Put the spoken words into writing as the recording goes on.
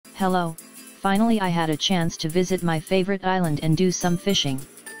Hello, finally I had a chance to visit my favorite island and do some fishing.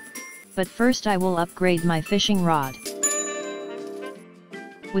 But first I will upgrade my fishing rod.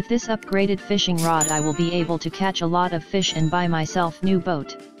 With this upgraded fishing rod I will be able to catch a lot of fish and buy myself new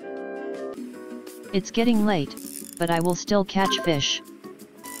boat. It's getting late, but I will still catch fish.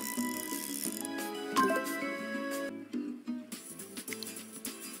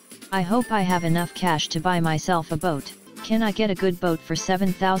 I hope I have enough cash to buy myself a boat. Can I get a good boat for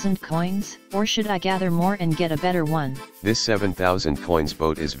 7,000 coins, or should I gather more and get a better one? This 7,000 coins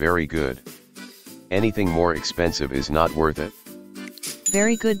boat is very good. Anything more expensive is not worth it.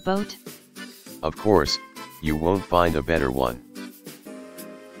 Very good boat? Of course, you won't find a better one.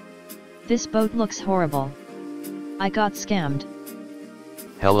 This boat looks horrible. I got scammed.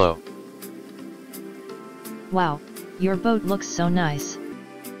 Hello. Wow, your boat looks so nice.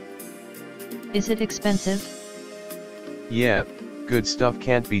 Is it expensive? Yeah, good stuff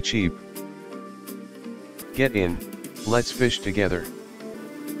can't be cheap. Get in, let's fish together.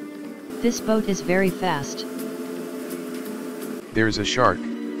 This boat is very fast. There's a shark.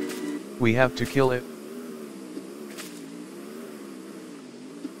 We have to kill it.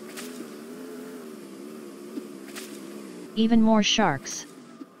 Even more sharks.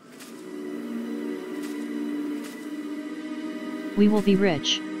 We will be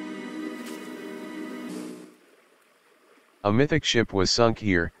rich. A mythic ship was sunk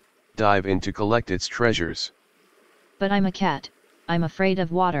here, dive in to collect its treasures. But I'm a cat, I'm afraid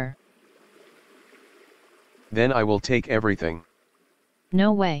of water. Then I will take everything.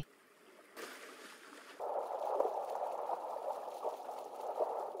 No way.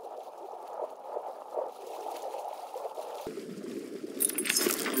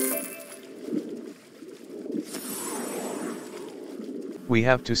 We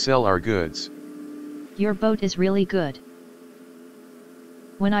have to sell our goods. Your boat is really good.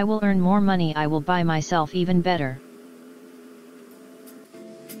 When I will earn more money I will buy myself even better.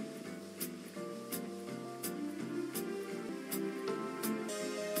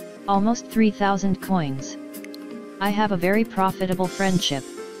 Almost 3,000 coins. I have a very profitable friendship.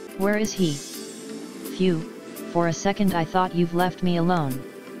 Where is he? Phew, for a second I thought you've left me alone.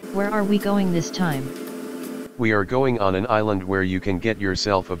 Where are we going this time? We are going on an island where you can get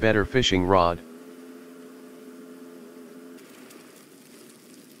yourself a better fishing rod.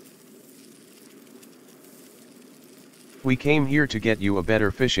 We came here to get you a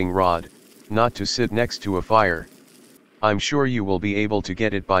better fishing rod, not to sit next to a fire. I'm sure you will be able to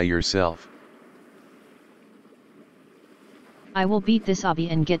get it by yourself. I will beat this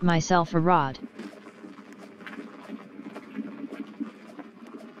obby and get myself a rod.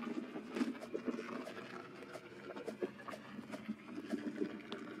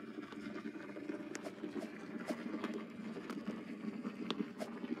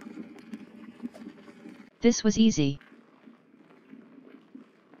 This was easy.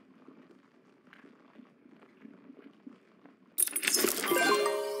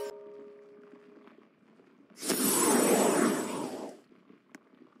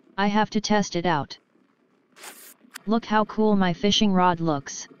 I have to test it out. Look how cool my fishing rod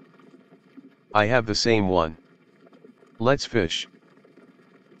looks. I have the same one. Let's fish.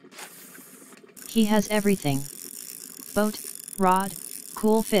 He has everything. Boat, rod,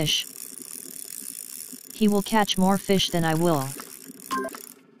 cool fish. He will catch more fish than I will.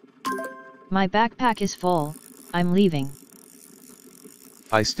 My backpack is full, I'm leaving.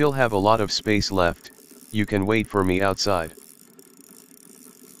 I still have a lot of space left, you can wait for me outside.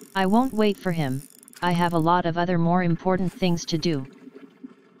 I won't wait for him, I have a lot of other more important things to do.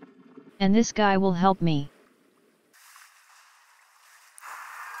 And this guy will help me.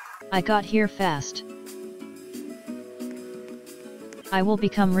 I got here fast. I will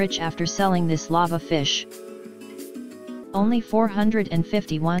become rich after selling this lava fish. Only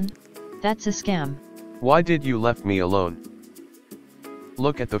 451? That's a scam. Why did you left me alone?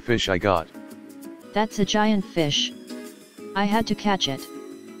 Look at the fish I got. That's a giant fish. I had to catch it.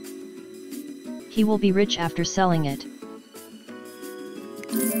 He will be rich after selling it.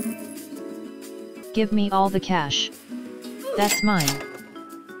 Give me all the cash. That's mine.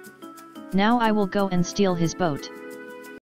 Now I will go and steal his boat.